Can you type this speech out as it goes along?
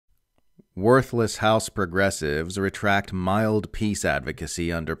Worthless House progressives retract mild peace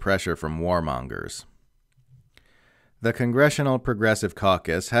advocacy under pressure from warmongers. The Congressional Progressive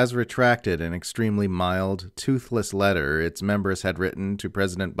Caucus has retracted an extremely mild, toothless letter its members had written to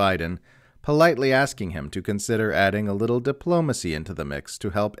President Biden, politely asking him to consider adding a little diplomacy into the mix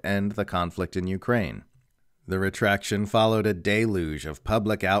to help end the conflict in Ukraine. The retraction followed a deluge of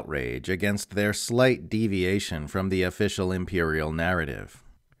public outrage against their slight deviation from the official imperial narrative.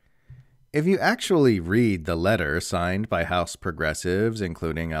 If you actually read the letter signed by House progressives,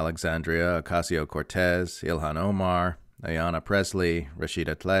 including Alexandria Ocasio-Cortez, Ilhan Omar, Ayanna Pressley,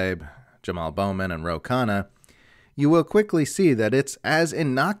 Rashida Tlaib, Jamal Bowman, and Ro Khanna, you will quickly see that it's as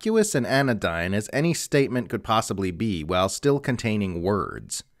innocuous and anodyne as any statement could possibly be while still containing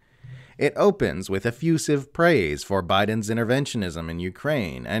words. It opens with effusive praise for Biden's interventionism in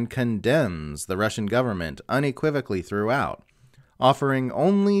Ukraine and condemns the Russian government unequivocally throughout, offering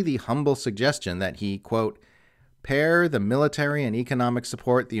only the humble suggestion that he, quote, pair the military and economic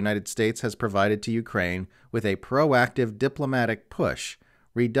support the United States has provided to Ukraine with a proactive diplomatic push,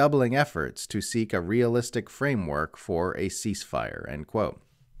 redoubling efforts to seek a realistic framework for a ceasefire, end quote.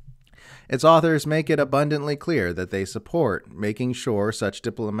 Its authors make it abundantly clear that they support making sure such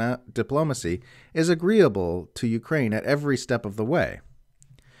diplomacy is agreeable to Ukraine at every step of the way.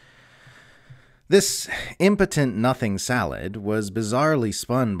 This impotent nothing salad was bizarrely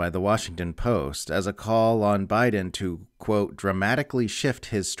spun by the Washington Post as a call on Biden to, quote, dramatically shift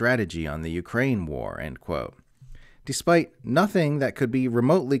his strategy on the Ukraine war, end quote, despite nothing that could be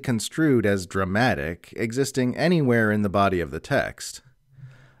remotely construed as dramatic existing anywhere in the body of the text.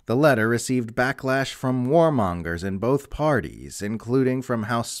 The letter received backlash from warmongers in both parties, including from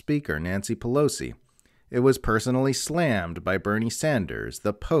House Speaker Nancy Pelosi. It was personally slammed by Bernie Sanders,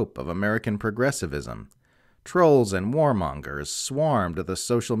 the Pope of American progressivism. Trolls and warmongers swarmed the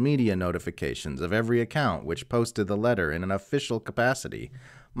social media notifications of every account which posted the letter in an official capacity,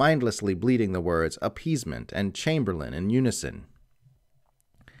 mindlessly bleating the words appeasement and Chamberlain in unison.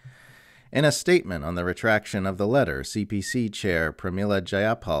 In a statement on the retraction of the letter, CPC Chair Pramila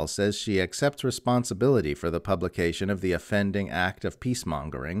Jayapal says she accepts responsibility for the publication of the offending act of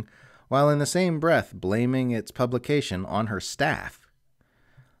peacemongering, while in the same breath blaming its publication on her staff.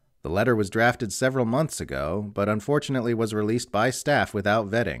 The letter was drafted several months ago, but unfortunately was released by staff without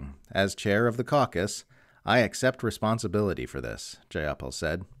vetting. As chair of the caucus, I accept responsibility for this, Jayapal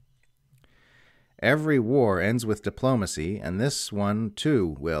said. Every war ends with diplomacy, and this one,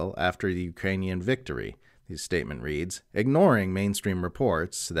 too, will after the Ukrainian victory, the statement reads, ignoring mainstream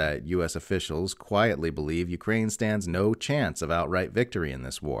reports that U.S. officials quietly believe Ukraine stands no chance of outright victory in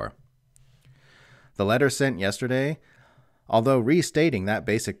this war. The letter sent yesterday, although restating that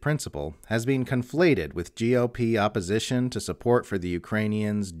basic principle, has been conflated with GOP opposition to support for the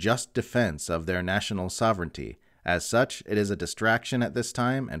Ukrainians' just defense of their national sovereignty. As such, it is a distraction at this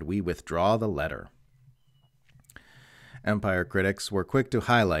time, and we withdraw the letter. Empire critics were quick to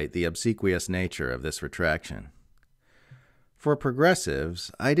highlight the obsequious nature of this retraction. For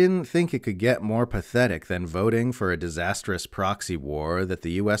progressives, I didn't think it could get more pathetic than voting for a disastrous proxy war that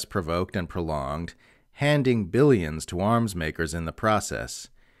the U.S. provoked and prolonged, handing billions to arms makers in the process.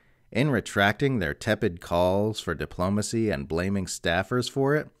 In retracting their tepid calls for diplomacy and blaming staffers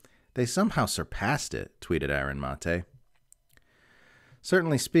for it, they somehow surpassed it, tweeted Aaron Mate.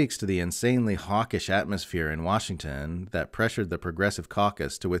 Certainly speaks to the insanely hawkish atmosphere in Washington that pressured the Progressive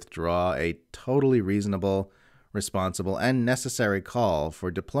Caucus to withdraw a totally reasonable, responsible, and necessary call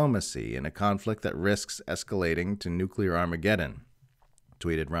for diplomacy in a conflict that risks escalating to nuclear Armageddon,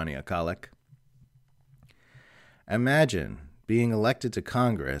 tweeted Rania Khalek. Imagine being elected to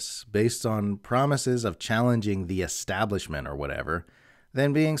Congress based on promises of challenging the establishment or whatever,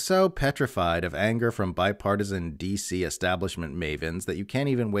 then being so petrified of anger from bipartisan D.C. establishment mavens that you can't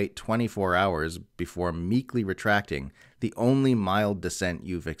even wait 24 hours before meekly retracting the only mild dissent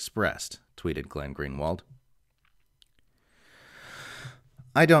you've expressed, tweeted Glenn Greenwald.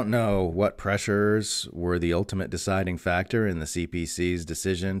 I don't know what pressures were the ultimate deciding factor in the CPC's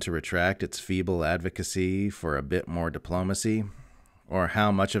decision to retract its feeble advocacy for a bit more diplomacy, or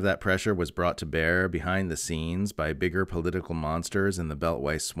how much of that pressure was brought to bear behind the scenes by bigger political monsters in the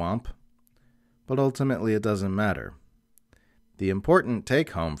Beltway swamp. But ultimately it doesn't matter. The important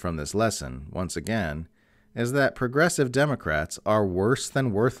take-home from this lesson, once again, is that progressive Democrats are worse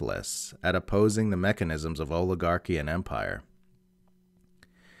than worthless at opposing the mechanisms of oligarchy and empire.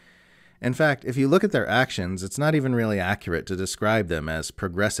 In fact, if you look at their actions, it's not even really accurate to describe them as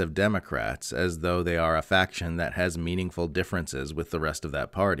progressive Democrats, as though they are a faction that has meaningful differences with the rest of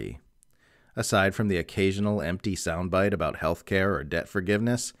that party. Aside from the occasional empty soundbite about healthcare or debt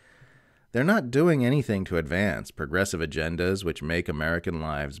forgiveness, They're not doing anything to advance progressive agendas which make American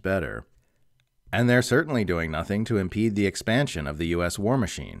lives better. And they're certainly doing nothing to impede the expansion of the U.S. war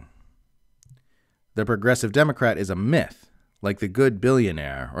machine. The progressive Democrat is a myth, like the good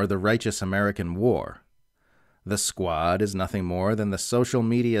billionaire or the righteous American war. The Squad is nothing more than the social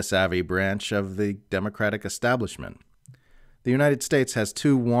media-savvy branch of the Democratic establishment. The United States has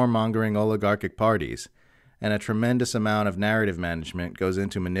two warmongering oligarchic parties, and a tremendous amount of narrative management goes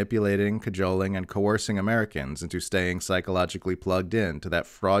into manipulating, cajoling, and coercing Americans into staying psychologically plugged in to that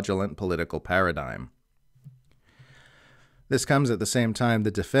fraudulent political paradigm. This comes at the same time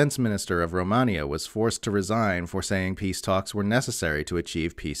the defense minister of Romania was forced to resign for saying peace talks were necessary to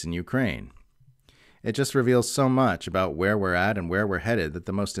achieve peace in Ukraine. It just reveals so much about where we're at and where we're headed that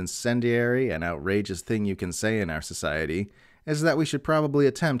the most incendiary and outrageous thing you can say in our society is that we should probably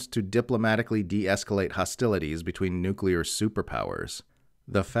attempt to diplomatically de-escalate hostilities between nuclear superpowers.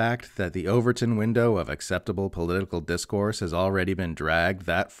 The fact that the Overton window of acceptable political discourse has already been dragged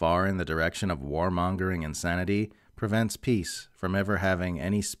that far in the direction of warmongering insanity prevents peace from ever having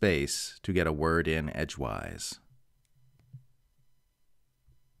any space to get a word in edgewise.